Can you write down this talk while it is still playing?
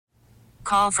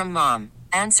Call from mom.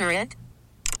 Answer it.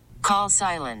 Call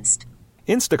silenced.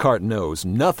 Instacart knows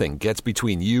nothing gets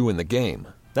between you and the game.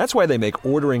 That's why they make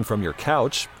ordering from your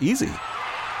couch easy.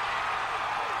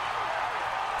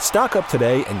 Stock up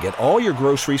today and get all your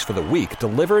groceries for the week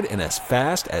delivered in as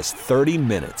fast as 30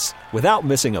 minutes without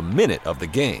missing a minute of the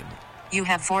game. You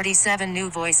have 47 new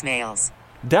voicemails.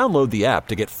 Download the app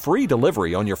to get free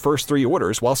delivery on your first 3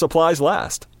 orders while supplies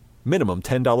last. Minimum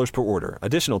 $10 per order.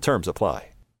 Additional terms apply.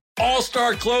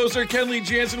 All-star closer Kenley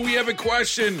Jansen, we have a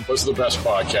question. What's the best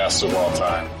podcast of all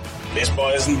time? Baseball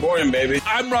isn't boring, baby.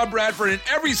 I'm Rob Bradford, and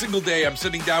every single day I'm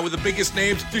sitting down with the biggest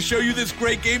names to show you this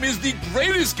great game is the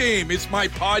greatest game. It's my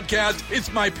podcast.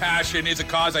 It's my passion. It's a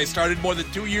cause I started more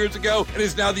than 2 years ago and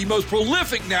is now the most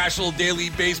prolific national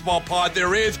daily baseball pod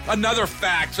there is. Another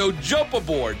fact, so jump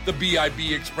aboard the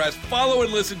BIB Express. Follow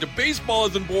and listen to Baseball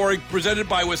Isn't Boring, presented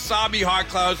by Wasabi Hot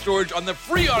Cloud Storage on the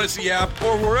free Odyssey app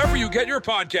or wherever you get your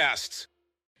podcasts.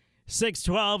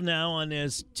 6:12 now on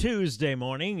this Tuesday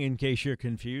morning, in case you're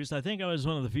confused. I think I was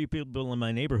one of the few people in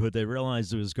my neighborhood that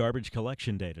realized it was garbage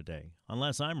collection day today,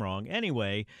 unless I'm wrong.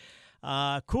 Anyway,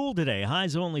 cool today.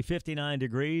 Highs of only 59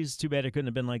 degrees. Too bad it couldn't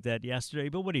have been like that yesterday,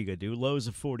 but what are you going to do? Lows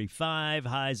of 45,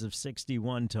 highs of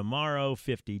 61 tomorrow,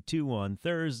 52 on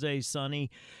Thursday,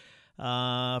 sunny.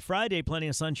 Friday, plenty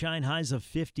of sunshine, highs of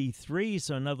 53,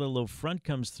 so another low front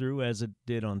comes through as it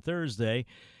did on Thursday.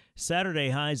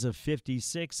 Saturday, highs of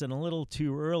 56, and a little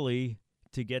too early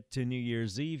to get to New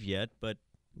Year's Eve yet, but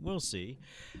we'll see.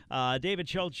 David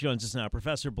Schultz joins us now,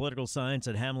 professor of political science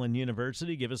at Hamline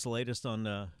University. Give us the latest on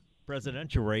the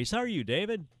presidential race. How are you,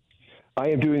 David? I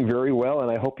am doing very well,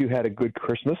 and I hope you had a good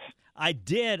Christmas. I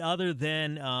did, other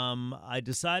than I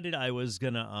decided I was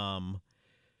going to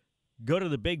go to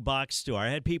the big box store. I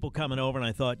had people coming over, and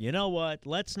I thought, you know what?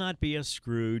 Let's not be a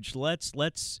Scrooge. Let's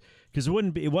because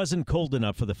it wasn't cold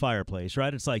enough for the fireplace,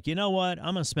 right? It's like, you know what?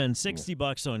 I'm gonna spend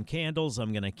 $60 on candles.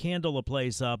 I'm gonna candle the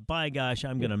place up. By gosh,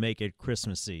 I'm gonna make it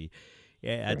Christmassy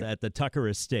at the Tucker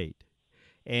Estate.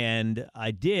 And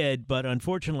I did, but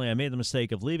unfortunately, I made the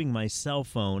mistake of leaving my cell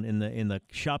phone in the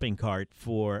shopping cart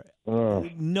for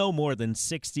no more than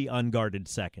 60 unguarded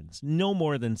seconds. No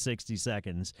more than 60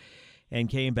 seconds. And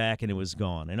came back and it was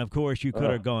gone. And of course, you could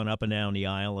have gone up and down the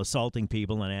aisle assaulting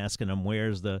people and asking them,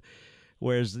 where's do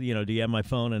you have my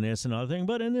phone and this and other thing?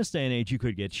 But in this day and age, you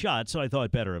could get shot. So I thought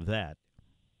better of that.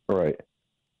 Right.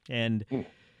 And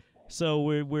so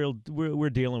we're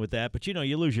dealing with that. But you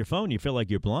lose your phone, you feel like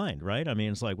you're blind, right? I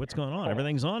mean, it's like, what's going on?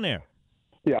 Everything's on there.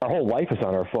 Yeah, our whole life is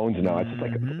on our phones now.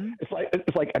 It's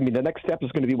like. I mean, the next step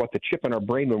is going to be the chip in our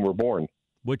brain when we're born.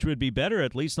 Which would be better.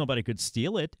 At least nobody could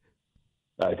steal it.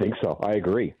 I think so. I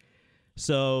agree.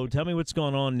 So tell me what's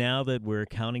going on now that we're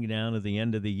counting down to the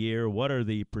end of the year. What are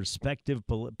the prospective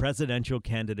presidential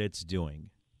candidates doing?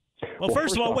 Well,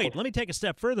 first of all, wait, let me take a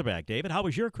step further back, David. How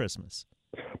was your Christmas?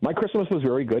 My Christmas was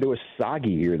very good. It was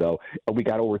soggy here, though. We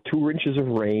got over 2 inches of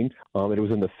rain. It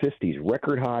was in the 50s.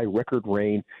 Record high, record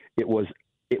rain. It was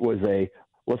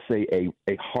let's say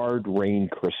a hard rain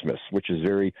Christmas, which is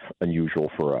very unusual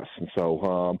for us. And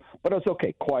so, but it was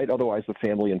okay, quiet otherwise with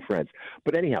family and friends.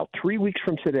 But anyhow, 3 weeks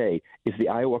from today is the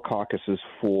Iowa caucuses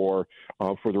for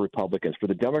the Republicans. For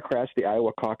the Democrats, the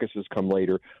Iowa caucuses come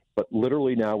later. But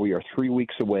literally now we are 3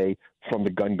 weeks away from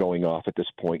the gun going off at this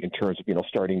point in terms of,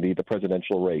 starting the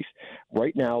presidential race.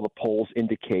 Right now, the polls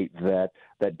indicate that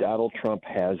Donald Trump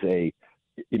has a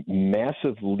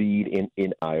massive lead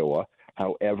in Iowa.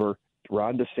 However,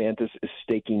 Ron DeSantis is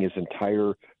staking his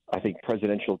entire, I think,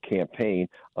 presidential campaign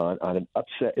on an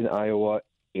upset in Iowa,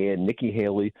 and Nikki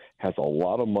Haley has a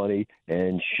lot of money,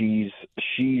 and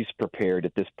she's prepared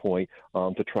at this point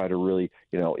to try to really,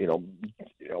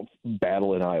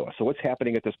 battle in Iowa. So what's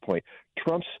happening at this point?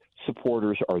 Trump's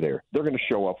supporters are there. They're going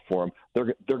to show up for him.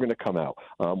 They're going to come out.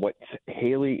 What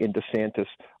Haley and DeSantis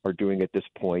are doing at this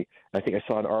point, I think I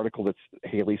saw an article that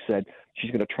Haley said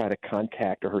she's going to try to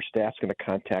contact, or her staff's going to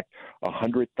contact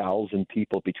 100,000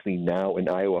 people between now and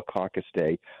Iowa caucus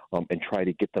day and try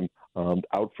to get them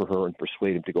out for her and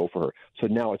persuade them to go for her. So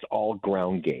now it's all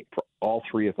ground game for all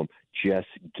three of them. Just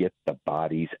get the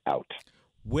bodies out.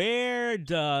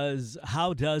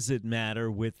 How does it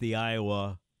matter with the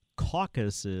Iowa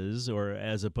caucuses, or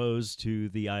as opposed to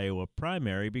the Iowa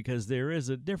primary, because there is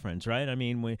a difference, right? I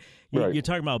mean, you're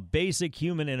talking about basic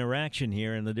human interaction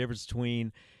here, and the difference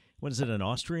between, what is it, an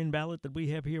Austrian ballot that we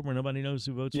have here where nobody knows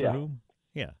who votes for whom?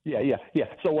 Yeah.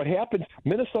 So what happens,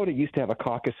 Minnesota used to have a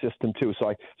caucus system too,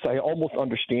 so I almost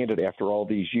understand it after all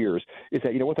these years, is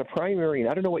that, with a primary, and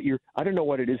I don't know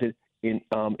what it is in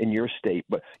your state.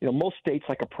 But most states,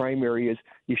 like a primary, is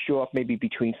you show up maybe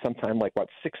between sometime like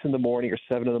 6 in the morning or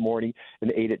 7 in the morning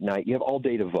and 8 at night. You have all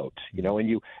day to vote, and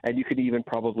you could even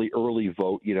probably early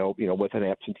vote, with an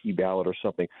absentee ballot or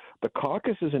something. The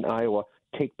caucuses in Iowa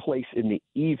take place in the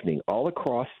evening all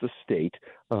across the state.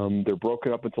 They're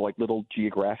broken up into like little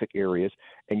geographic areas,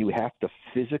 and you have to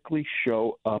physically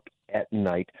show up at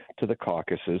night to the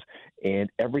caucuses, and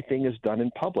everything is done in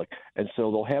public. And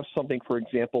so they'll have something, for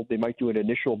example, they might do an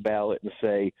initial ballot and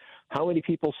say, how many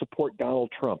people support Donald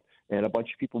Trump? And a bunch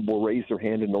of people will raise their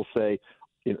hand and they'll say,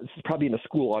 this is probably in a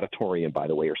school auditorium, by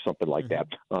the way, or something like that.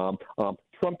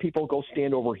 Trump people, go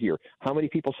stand over here. How many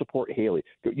people support Haley?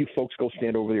 You folks go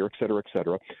stand over there, et cetera, et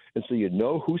cetera. And so you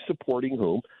know who's supporting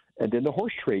whom. And then the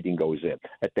horse trading goes in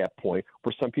at that point,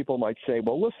 where some people might say,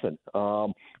 well, listen,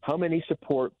 how many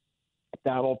support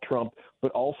Donald Trump,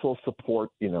 but also support,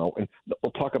 and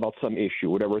we'll talk about some issue,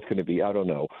 whatever it's going to be. I don't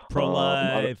know.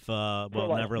 Pro-life,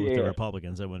 pro-life, never with the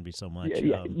Republicans. That wouldn't be so much.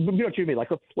 Yeah. You know what you mean? Like,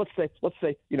 let's say,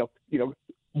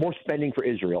 more spending for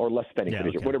Israel or less spending for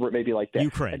Israel, whatever it may be like that.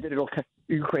 Ukraine. And then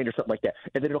Ukraine or something like that.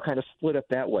 And then it'll kind of split up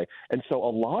that way. And so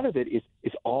a lot of it is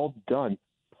all done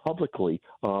publicly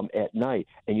at night,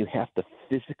 and you have to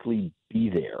physically be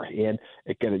there. And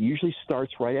again, it usually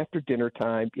starts right after dinner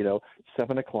time,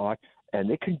 7 o'clock, and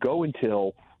it can go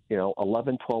until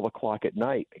 11, 12 o'clock at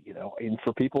night, and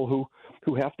for people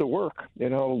who have to work,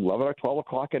 11 or 12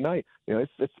 o'clock at night,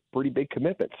 it's a pretty big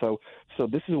commitment. So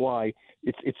this is why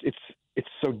it's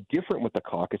so different with the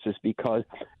caucuses, because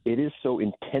it is so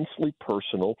intensely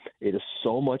personal. It is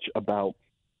so much about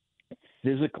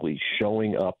physically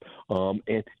showing up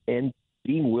and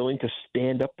being willing to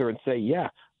stand up there and say, yeah,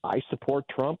 I support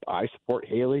Trump, I support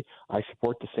Haley, I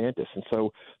support DeSantis. And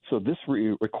so this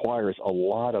requires a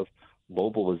lot of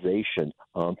mobilization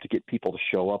to get people to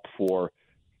show up for,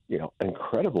 an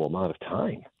incredible amount of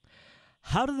time.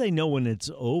 How do they know when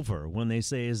it's over? When they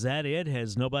say, is that it?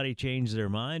 Has nobody changed their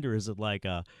mind? Or is it like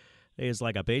a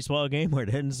baseball game where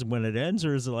it ends when it ends?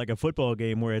 Or is it like a football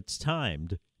game where it's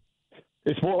timed?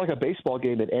 It's more like a baseball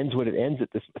game that ends when it ends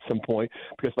at some point,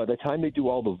 because by the time they do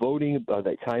all the voting, by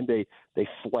the time they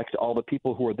select all the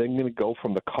people who are then going to go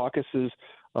from the caucuses,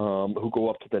 who go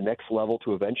up to the next level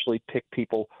to eventually pick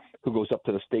people who goes up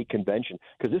to the state convention,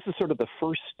 because this is sort of the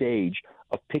first stage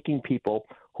of picking people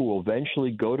who will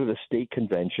eventually go to the state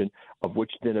convention, of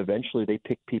which then eventually they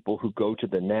pick people who go to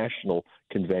the national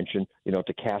convention,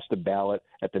 to cast a ballot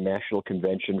at the national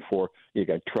convention for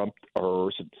Trump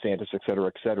or DeSantis, et cetera,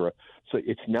 et cetera. So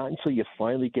it's not until you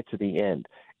finally get to the end.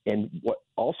 And what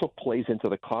also plays into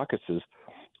the caucuses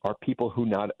are people who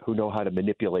know how to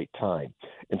manipulate time.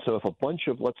 And so if a bunch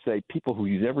of, let's say, people who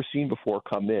you've never seen before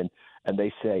come in and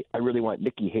they say, I really want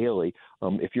Nikki Haley,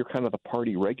 if you're kind of the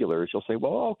party regulars, you'll say,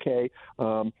 well, okay,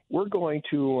 we're going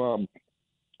to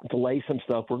delay some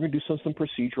stuff. We're going to do some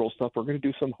procedural stuff. We're going to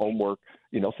do some homework,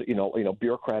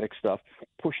 bureaucratic stuff,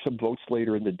 push some votes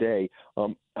later in the day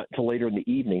to later in the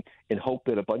evening, and hope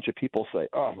that a bunch of people say,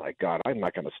 oh, my God, I'm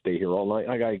not going to stay here all night.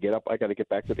 I got to get up. I got to get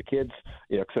back to the kids,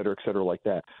 et cetera, like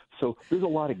that. So there's a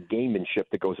lot of gamemanship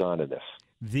that goes on in this.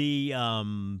 The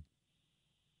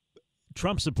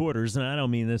Trump supporters, and I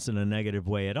don't mean this in a negative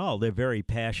way at all, they're very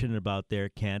passionate about their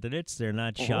candidates. They're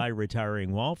not shy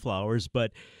retiring wallflowers,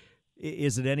 but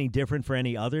is it any different for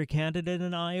any other candidate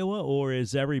in Iowa, or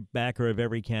is every backer of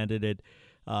every candidate,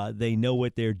 they know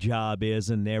what their job is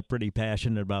and they're pretty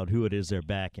passionate about who it is they're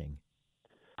backing?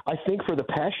 I think for the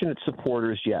passionate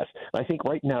supporters, yes. I think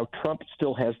right now Trump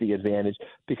still has the advantage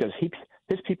because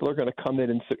his people are going to come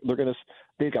in and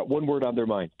they've got one word on their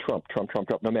mind: Trump,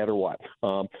 no matter what.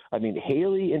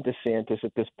 Haley and DeSantis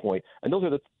at this point, and those are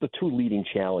the two leading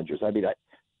challengers. At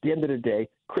the end of the day,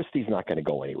 Christie's not going to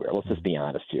go anywhere. Let's just be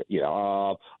honest here.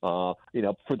 For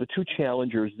the two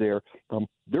challengers there,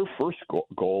 their first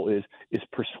goal is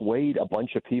persuade a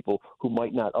bunch of people who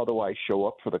might not otherwise show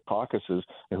up for the caucuses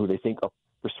and who they think are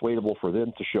persuadable for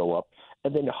them to show up,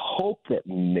 and then hope that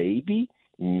maybe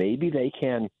they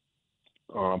can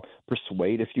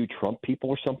persuade a few Trump people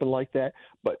or something like that.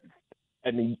 But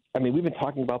we've been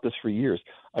talking about this for years.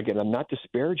 Again, I'm not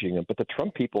disparaging them, but the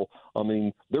Trump people,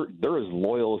 they're as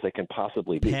loyal as they can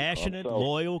possibly be. Passionate,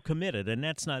 loyal, committed, and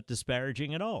that's not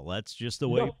disparaging at all. That's just the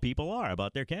way people are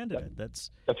about their candidate. That's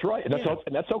right, and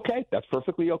that's okay. That's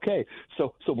perfectly okay.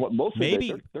 So what most of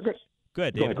they're good. Go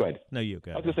ahead, David. Go ahead. No, you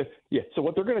go. I was going to say, yeah. So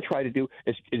what they're going to try to do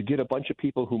is get a bunch of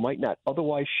people who might not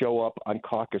otherwise show up on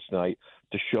caucus night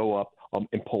to show up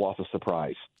and pull off a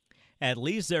surprise. at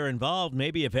least they're involved.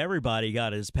 Maybe if everybody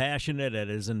got as passionate and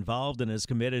as involved and as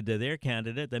committed to their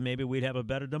candidate, then maybe we'd have a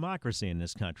better democracy in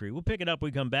this country. We'll pick it up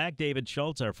when we come back. David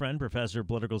Schultz, our friend, professor of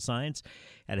political science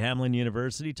at Hamline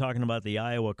University, talking about the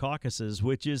Iowa caucuses,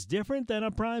 which is different than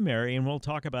a primary, and we'll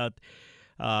talk about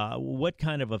what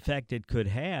kind of effect it could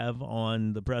have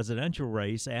on the presidential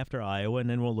race after Iowa, and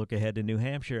then we'll look ahead to New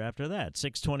Hampshire after that.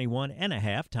 6:21 and a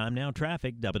half, time now,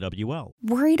 traffic, WWL.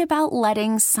 Worried about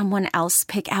letting someone else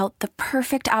pick out the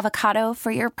perfect avocado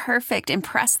for your perfect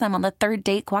impress them on the third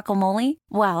date guacamole?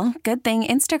 Well, good thing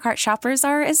Instacart shoppers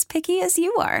are as picky as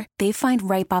you are. They find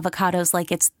ripe avocados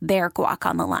like it's their guac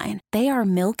on the line. They are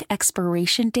milk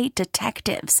expiration date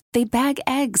detectives. They bag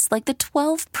eggs like the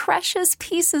 12 precious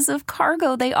pieces of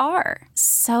cargo they are.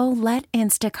 So let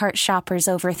Instacart shoppers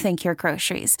overthink your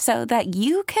groceries so that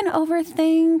you can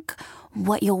overthink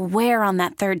what you'll wear on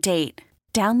that third date.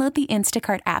 Download the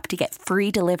Instacart app to get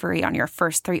free delivery on your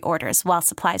first 3 orders while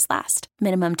supplies last.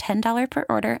 Minimum $10 per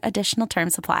order. Additional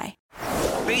terms apply.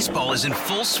 Baseball is in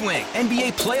full swing.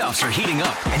 NBA playoffs are heating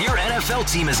up, and your NFL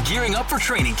team is gearing up for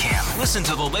training camp. Listen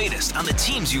to the latest on the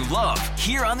teams you love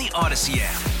here on the Odyssey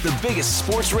app. The biggest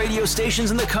sports radio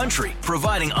stations in the country,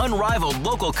 providing unrivaled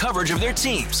local coverage of their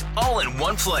teams, all in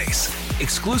one place.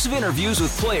 Exclusive interviews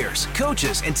with players,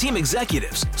 coaches, and team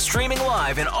executives, streaming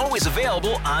live and always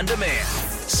available on demand.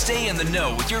 Stay in the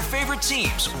know with your favorite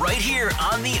teams right here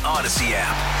on the Odyssey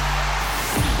app.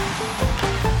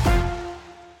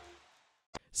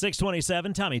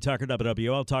 6:27, Tommy Tucker,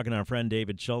 WWL, talking to our friend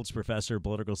David Schultz, professor of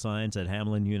political science at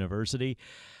Hamline University.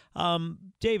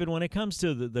 David, when it comes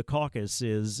to the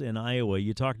caucuses in Iowa,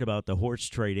 you talked about the horse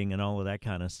trading and all of that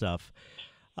kind of stuff.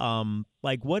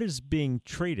 Like, what is being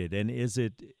traded, and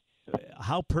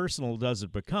how personal does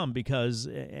it become? Because,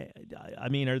 I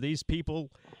mean, are these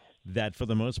people that for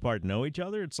the most part know each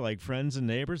other? It's like friends and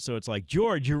neighbors. So it's like,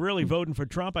 George, you're really voting for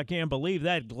Trump? I can't believe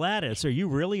that. Gladys, are you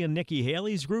really in Nikki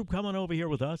Haley's group coming over here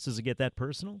with us? Does it get that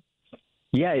personal?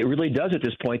 Yeah, it really does at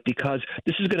this point, because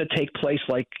this is going to take place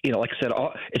like I said,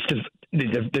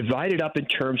 it's divided up in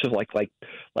terms of like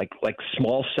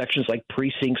small sections, like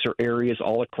precincts or areas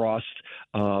all across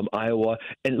Iowa,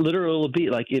 and literally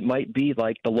it might be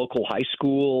like the local high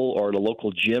school or the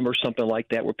local gym or something like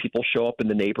that, where people show up in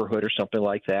the neighborhood or something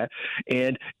like that,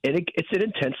 and it's an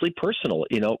intensely personal.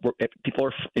 Where people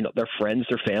are their friends,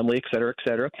 their family, et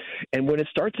cetera, and when it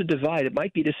starts to divide, it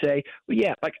might be to say, well,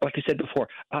 yeah, like I said before,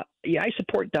 I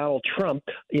support Donald Trump,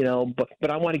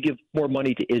 but I want to give more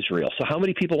money to Israel. So how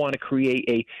many people want to create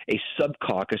a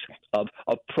sub-caucus of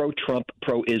pro-Trump,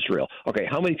 pro-Israel? Okay,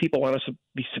 how many people want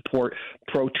to support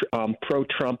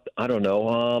pro-Trump, I don't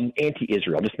know,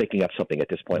 anti-Israel? I'm just making up something at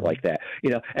this point like that.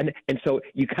 And so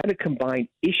you kind of combine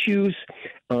issues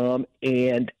and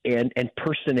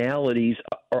personalities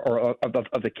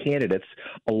of the candidates,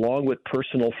 along with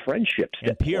personal friendships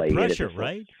and peer pressure,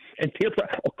 right? And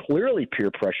clearly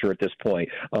peer pressure at this point,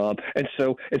 and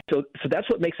so that's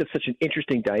what makes it such an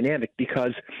interesting dynamic.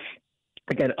 Because,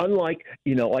 again, unlike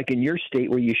like in your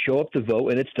state where you show up to vote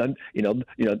and it's done,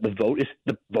 the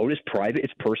vote is private,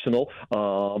 it's personal,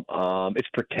 it's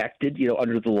protected,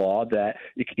 under the law that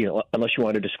unless you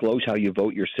want to disclose how you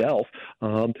vote yourself,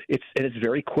 it's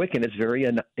very quick and it's very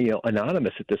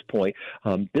anonymous at this point.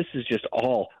 This is just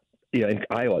all. In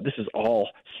Iowa, this is all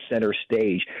center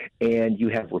stage, and you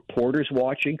have reporters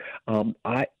watching.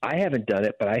 I haven't done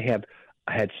it, but I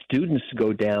had students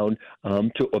go down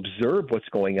to observe what's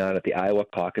going on at the Iowa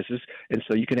caucuses, and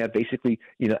so you can have basically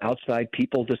outside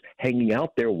people just hanging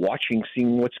out there watching,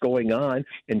 seeing what's going on,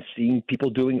 and seeing people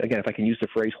doing, again, if I can use the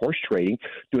phrase horse trading,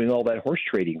 doing all that horse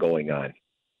trading going on.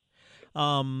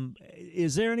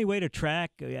 Is there any way to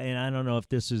track, and I don't know if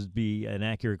this is be an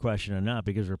accurate question or not,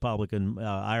 because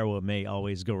Iowa may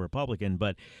always go Republican,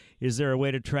 but is there a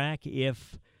way to track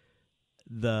if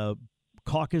the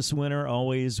caucus winner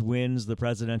always wins the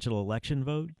presidential election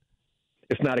vote?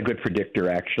 It's not a good predictor,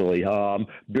 actually.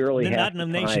 Barely half not in the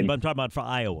the nation, time. but I'm talking about for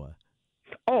Iowa.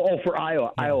 Oh, for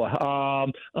Iowa. Yeah.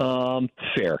 Iowa.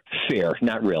 Fair.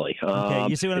 Not really. Okay,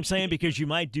 you see what I'm saying? Because you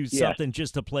might do something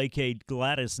just to placate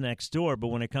Gladys next door, but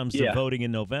when it comes to voting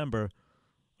in November,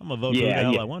 I'm going to vote who the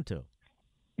hell I want to.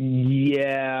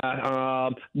 Yeah,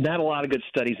 not a lot of good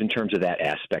studies in terms of that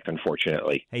aspect,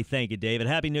 unfortunately. Hey, thank you, David.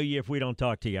 Happy New Year if we don't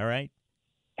talk to you, all right?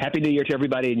 Happy New Year to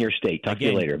everybody in your state. Talk to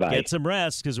you later. Bye. Get some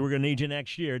rest, because we're going to need you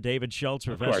next year. David Schultz,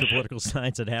 professor of political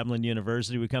science at Hamline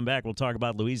University. We come back, we'll talk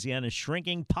about Louisiana's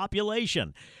shrinking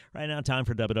population. Right now, time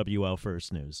for WWL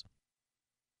First News.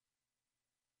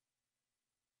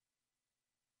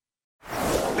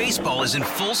 Baseball is in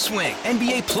full swing.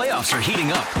 NBA playoffs are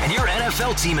heating up, and your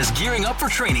NFL team is gearing up for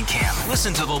training camp.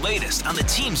 Listen to the latest on the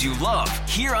teams you love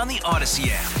here on the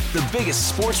Odyssey app. The biggest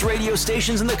sports radio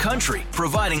stations in the country,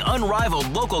 providing unrivaled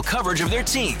local coverage of their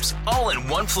teams, all in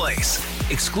one place.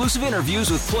 Exclusive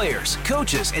interviews with players,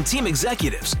 coaches, and team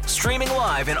executives, streaming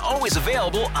live and always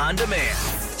available on demand.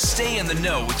 Stay in the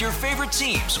know with your favorite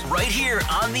teams right here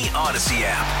on the Odyssey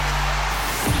app.